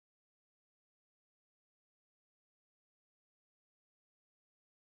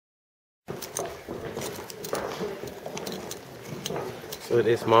with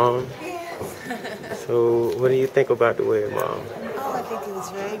his mom. So, what do you think about the wedding, Mom? Oh, I think it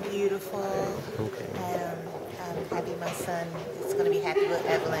was very beautiful. Okay. I'm happy my son is going to be happy with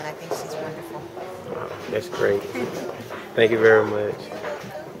Evelyn. I think she's wonderful. Wow, that's great. Thank you very much.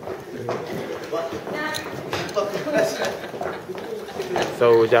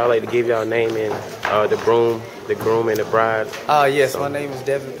 So, would y'all like to give y'all name and the groom and the bride? Yes, my name is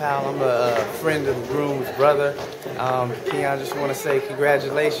Devin Powell. I'm a friend of the groom's brother. King, I just want to say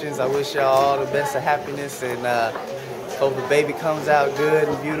congratulations. I wish y'all all the best of happiness and hope the baby comes out good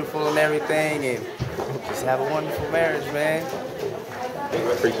and beautiful and everything, and just have a wonderful marriage, man.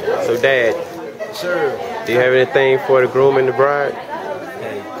 Appreciate it. So, Dad, Sure. do you have anything for the groom and the bride?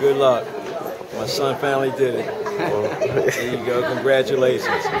 Hey, good luck. My son finally did it. There you go.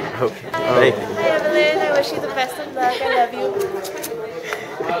 Congratulations. Okay. Thank you. Hi Evelyn, I wish you the best of luck. I love you.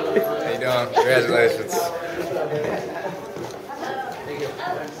 How you doing? Congratulations.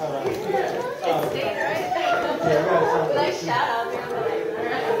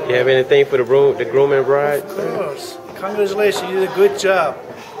 You have anything for the groom and bride? Of course. Congratulations, you did a good job.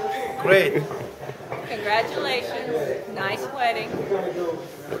 Great. Congratulations. Nice wedding.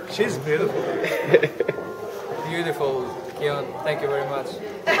 She's beautiful. Beautiful, Keon. Thank you very much.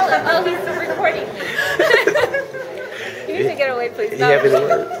 Oh, he's recording me. You need to get away, please. You have any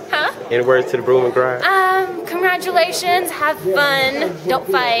words? Huh? Any words to the groom and bride? Congratulations. Have fun. Don't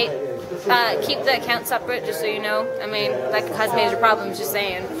fight. Keep the account separate, just so you know. I mean, that could cause major problems, just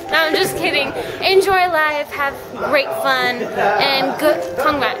saying. No, I'm just kidding. Enjoy life, have great fun, and good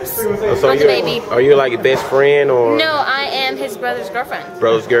congrats on the baby. Are you like your best friend or? No, I am his brother's girlfriend.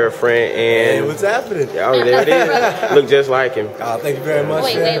 Brother's girlfriend and. Hey, what's happening? Oh, there it is. Look just like him. Thank you very much.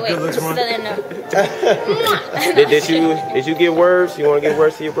 Wait. Still didn't know. Did you get words? You want to give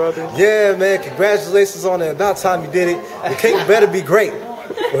words to your brother? Yeah, man. Congratulations on it. About time you did it. The cake better be great.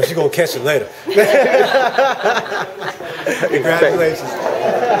 Well, she's going to catch it later. Congratulations.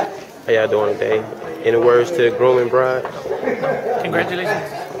 How y'all doing today? Any words to the groom and bride?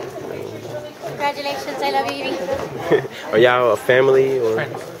 Congratulations. Congratulations, I love you, Evie. Are y'all a family or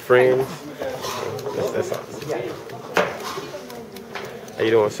friends? That's awesome. How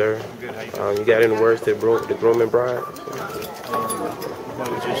you doing, sir? Good. How you You got any words to the groom and bride?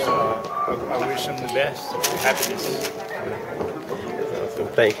 I wish them the best. Happiness. Awesome.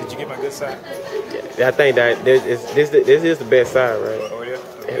 Thank you. Did you get my good side? Yeah, I think that this is the best side, right? Oh, yeah?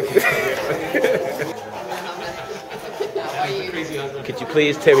 Could you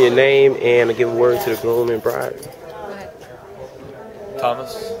please tell me your name and give a word to the groom and bride?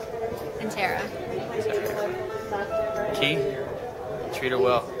 Thomas. And Tara. Key. Treat her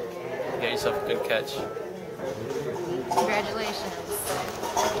well. Get yourself a good catch. Congratulations.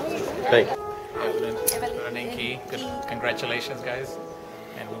 Thank you. Evelyn and Key, congratulations, guys.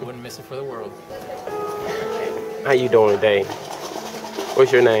 And we wouldn't miss it for the world. How you doing today?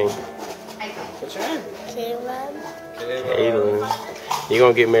 What's your name? What's your name? Caleb. Caitlin. You're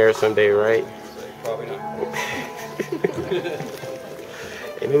gonna get married someday, right? Probably not.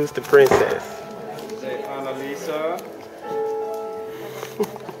 And who's the princess? Say Annalisa.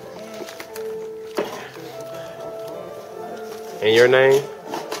 And your name?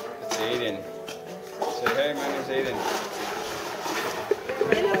 It's Aiden. Say, hey, my name's Aiden.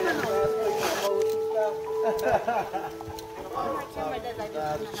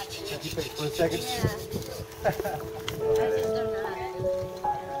 For a second.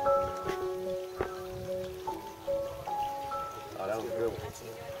 Oh, that was a good one.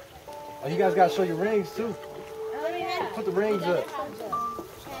 Oh, you guys got to show your rings, too. Put the rings up.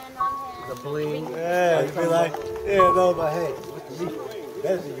 The bling. Yeah, you be like, yeah, no, but hey, look at me.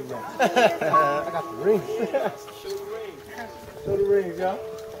 Better than you, man. I got the rings. Show the rings, y'all.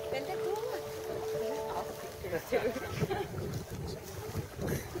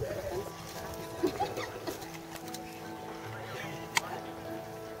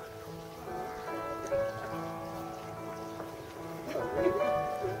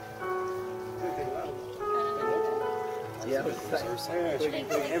 Yeah,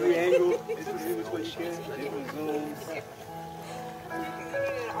 every angle, different way she can, different zooms.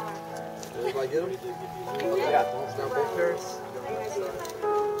 If I get them? Yeah, it's down both pairs.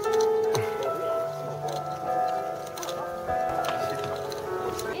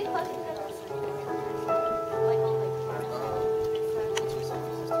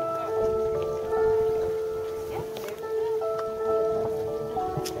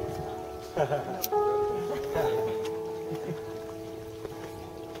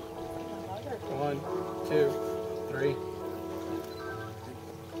 One, two, three.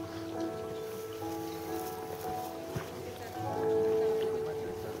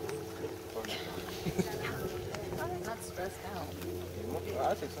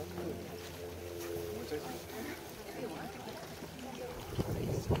 I'll take some.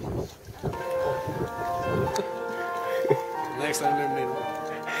 Next time, let me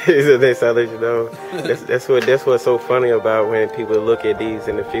know. Next time, let you know. That's what's so funny about when people look at these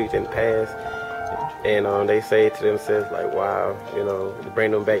in the future and past, and they say to themselves like, "Wow," you know, to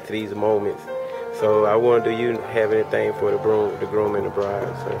bring them back to these moments. So I wonder, do you have anything for the groom and the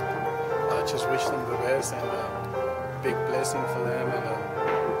bride? So I just wish them the best and big blessing for them, and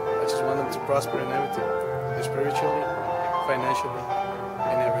I just want them to prosper in everything, spiritually, financially,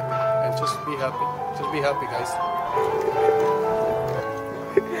 and everything. And just be happy. Just be happy, guys.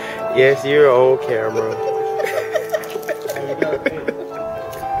 Yes, you're on camera.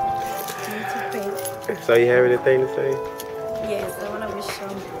 So you have anything to say? Yes, I want to wish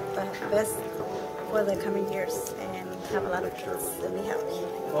them the best for the coming years and have a lot of kids and be happy.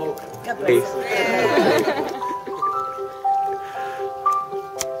 Oh, God bless. Peace.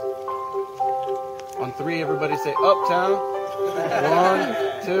 On 3, everybody say Uptown. 1,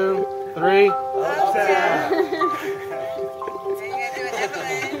 2, 3. Uptown.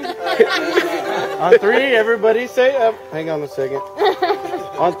 On 3, everybody say up. Hang on a second.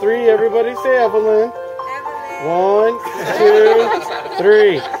 On 3, everybody say Evelyn. 1, 2,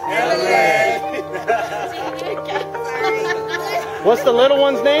 3. What's the little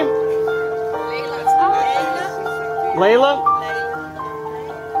one's name? Layla.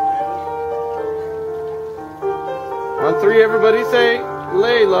 On 3, everybody say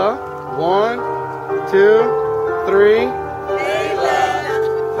Layla. 1, 2, 3.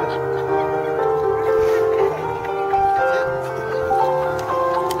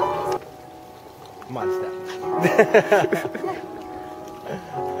 Come on, step.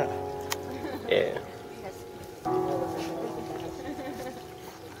 Yeah.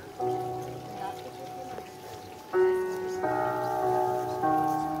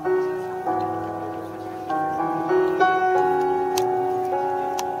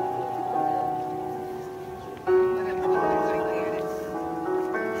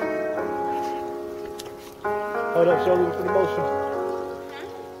 Hold up, show me for the motion.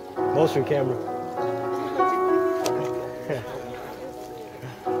 Motion camera.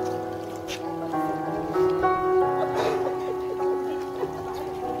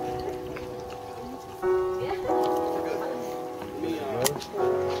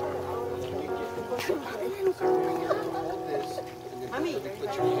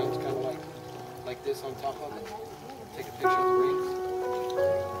 Put your hands kind of like this on top of it. Take a picture of the rings.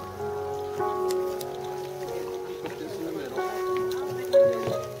 Put this in the middle.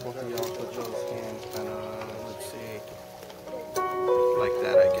 Both of y'all put those hands kind of, let's see, like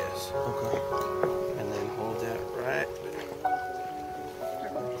that, I guess. Okay. And then hold that right.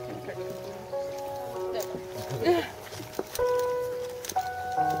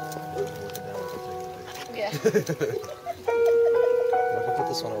 Yeah. Put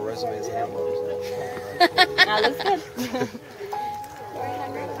this on a resume as hand models. That looks good.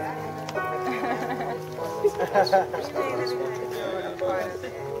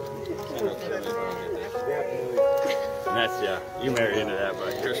 That's, yeah, you marry into that,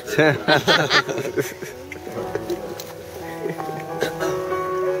 but you're screwed.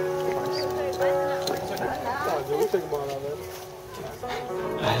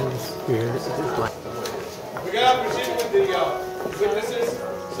 We got to proceed with the witnesses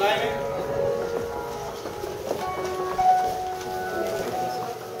signing.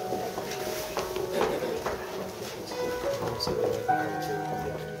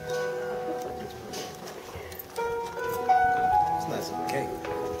 It's nice of a cake.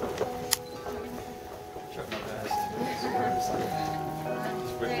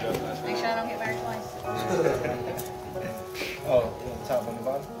 Make sure I don't get married twice. Oh, on the top and the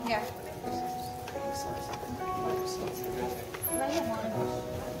bottom? Yeah.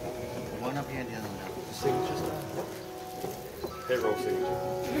 One up here and the other one down. Signature style. Payroll signature.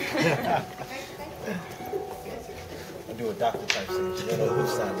 I do a doctor type signature. They know who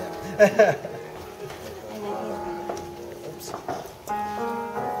signed that. Oops.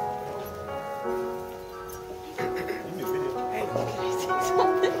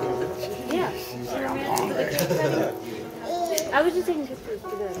 Yeah. I was just taking pictures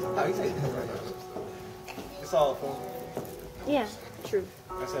for them. It's all fun. Yeah, true.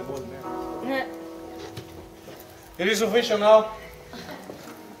 I said more than that. It is official now.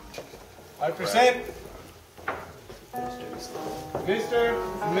 I present Mr.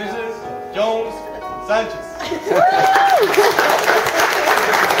 and Mrs. Jones Sanchez.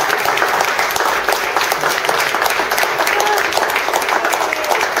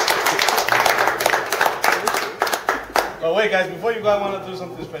 Oh wait, guys, before you go, I want to do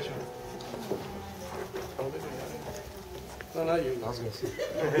something special. No, not you. I was going to say.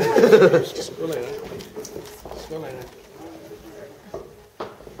 Just go like that. Just go like that.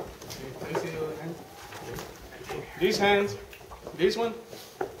 These hands, this one,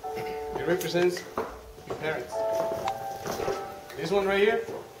 it represents your parents. This one right here,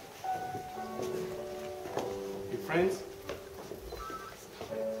 your friends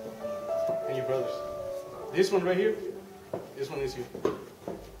and your brothers. This one right here, this one is you.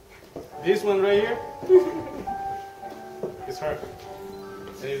 This one right here is her.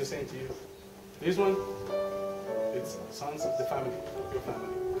 And it's the same to you. This one, it's sons of the family, your family.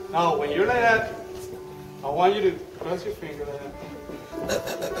 Now, when you're like that, I want you to cross your finger like that.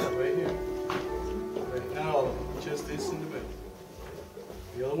 Right here. Right. Not all of them, just this in the middle.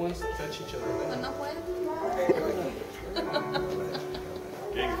 The other ones touch each other.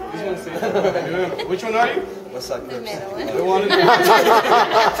 This one says, which one are you? What's up, The middle one. The one in the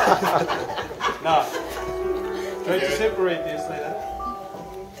Now, try to separate this like that.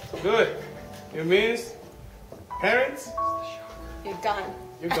 Good. It means parents, You're gone.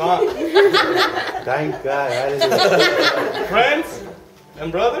 you're gone. Thank God. Friends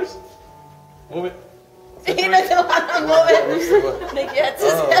and brothers, move it. He doesn't want to move it. Nick, you had to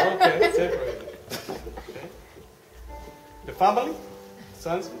Okay, separate. Okay. The family,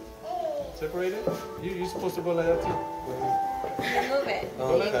 sons, separated. You're supposed to go like that too. move it.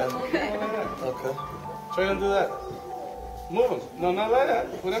 Okay. Move it. Okay. Try to do that. Move them. No, not like that.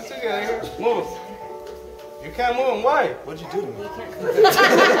 Put them together. Move them. You can't move them. Why? What'd you do to me?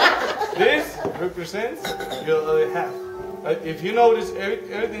 This represents your other half. If you notice,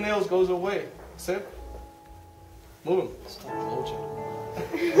 everything else goes away except move them.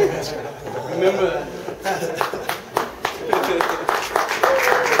 Remember that.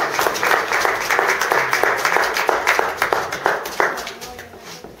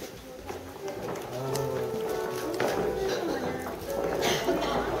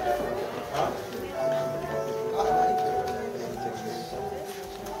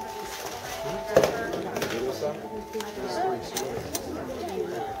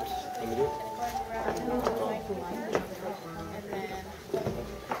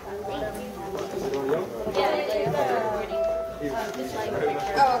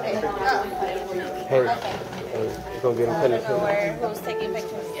 Hey, you're gonna get him put Who's taking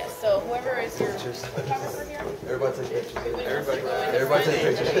pictures? Yes. So whoever is your photographer here. Everybody take pictures. Everybody take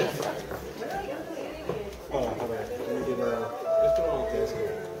pictures.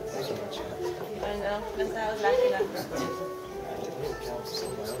 I know. That's what I was laughing at.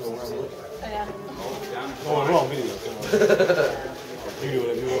 Yeah. Oh, wrong video. Come on. You do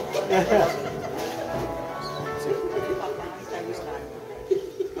whatever you want.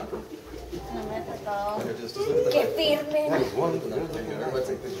 ¡Qué firme! Everybody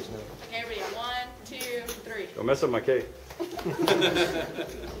take pictures now. Okay, ready? 1, 2, 3. Don't mess up my cake. Come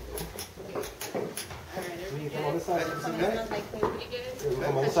on this side, you see that?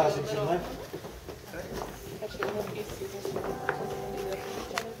 Come on this side, you see that?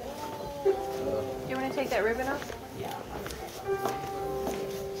 You want to take that ribbon off?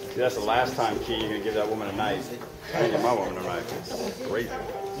 See, that's the last time, Key, you're gonna give that woman a knife. I didn't give my woman a knife. It's great.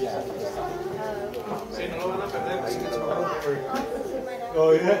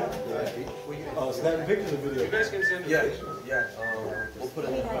 Oh, yeah? Oh, snapping pictures of video. You guys can send Yeah, yeah. We'll put it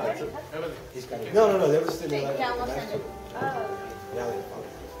in the He's got it. No, they were sitting like that.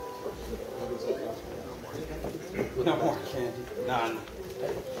 No more candy. None.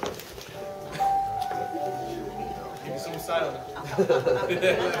 Give me some silence.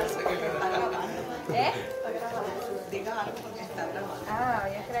 ¿Eh? Ah,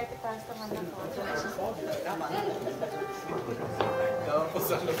 yo creía que estabas tomando fotos. Estaba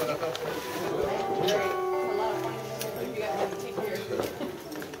posando para abajo.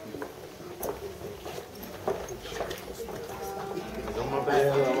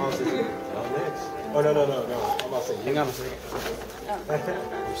 Oh, no. I'm not saying. Hang on a second.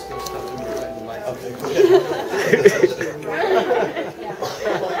 We're still stuck in the mic. Okay, cool.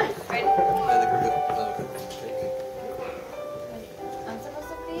 I'm supposed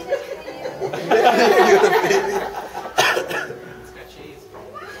to feed it It's got cheese.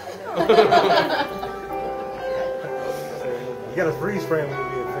 You gotta freeze frame when you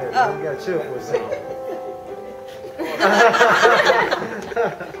be a fan. You gotta chill for a second.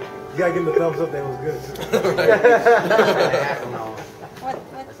 You gotta give him the thumbs up. That was good. What's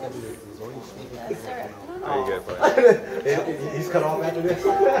this? Syrup. There you go, buddy. He's cut off after this.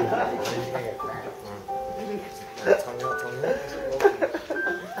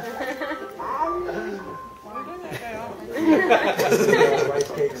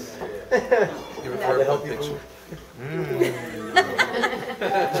 Rice cakes. Give it for a picture.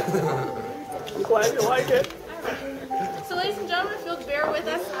 Why do you like it? So ladies and gentlemen, if you'll bear with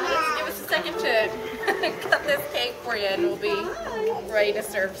us, please give us a second to cut this cake for you and we'll be ready to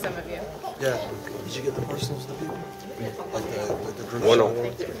serve some of you. Yeah. Did you get the parcels to the people? Like the group One shot on.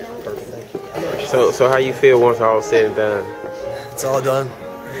 ones? Perfect, thank you. So how you feel once all said and done? It's all done.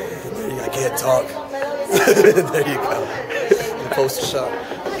 I can't talk. There you go. The poster shot.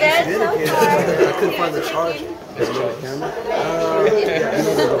 Good. I couldn't find the charge. Is it on the camera?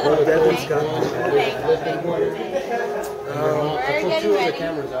 The whole Devin's got I pulled 2 other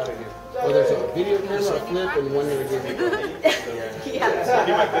cameras out of here. Well, there's a video camera, a flip, and one that gives you. There's a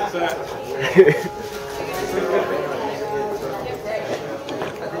marker sign it.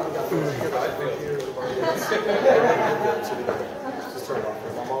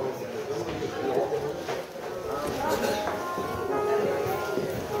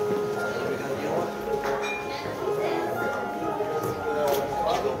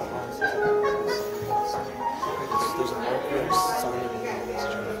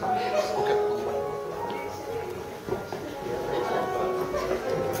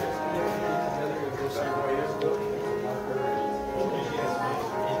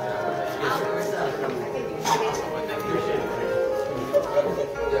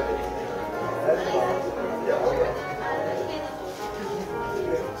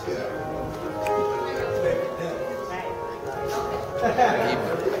 Okay.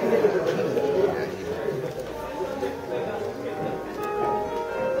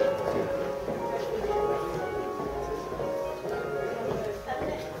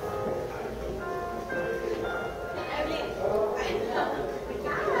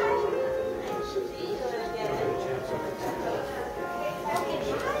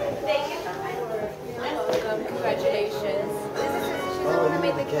 Congratulations. Oh, you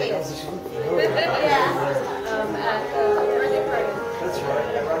made the cake. Birthday party. That's right.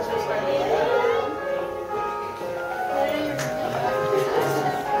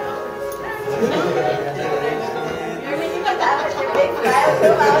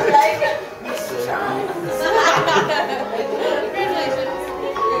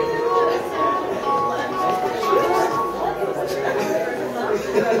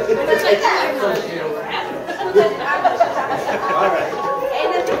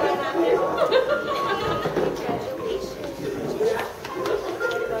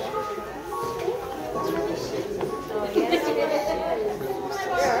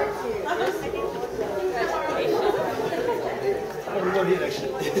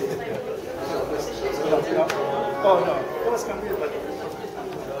 Oh no, it was coming, but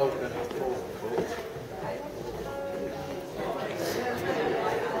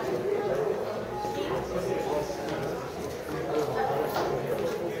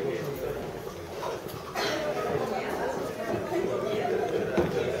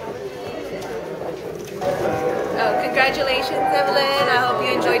Congratulations, Evelyn. I hope you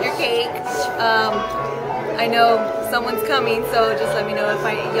enjoyed your cake. I know someone's coming, so just let me know if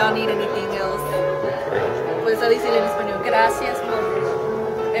y'all need anything else. Pues a decirle en español, gracias por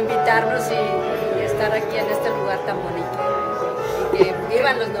invitarnos y estar aquí en este lugar tan bonito. Y que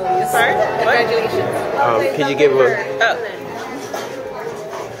vivan los novios. Congratulations. Can you give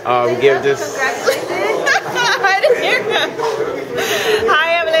give this? I didn't hear that.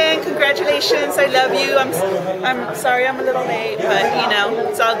 Hi, Evelyn. Congratulations. I love you. I'm sorry I'm a little late, but you know,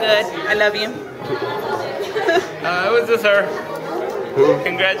 it's all good. I love you. It was just her.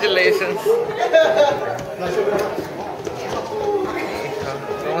 Congratulations.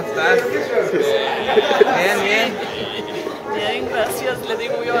 ¿Cómo estás? Bien, bien. Bien, gracias. Le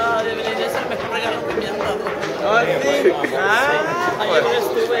digo yo a Evelyn, es el mejor regalo que me han dado. Oh, sí. Ayer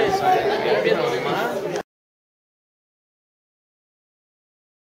estuve viendo más.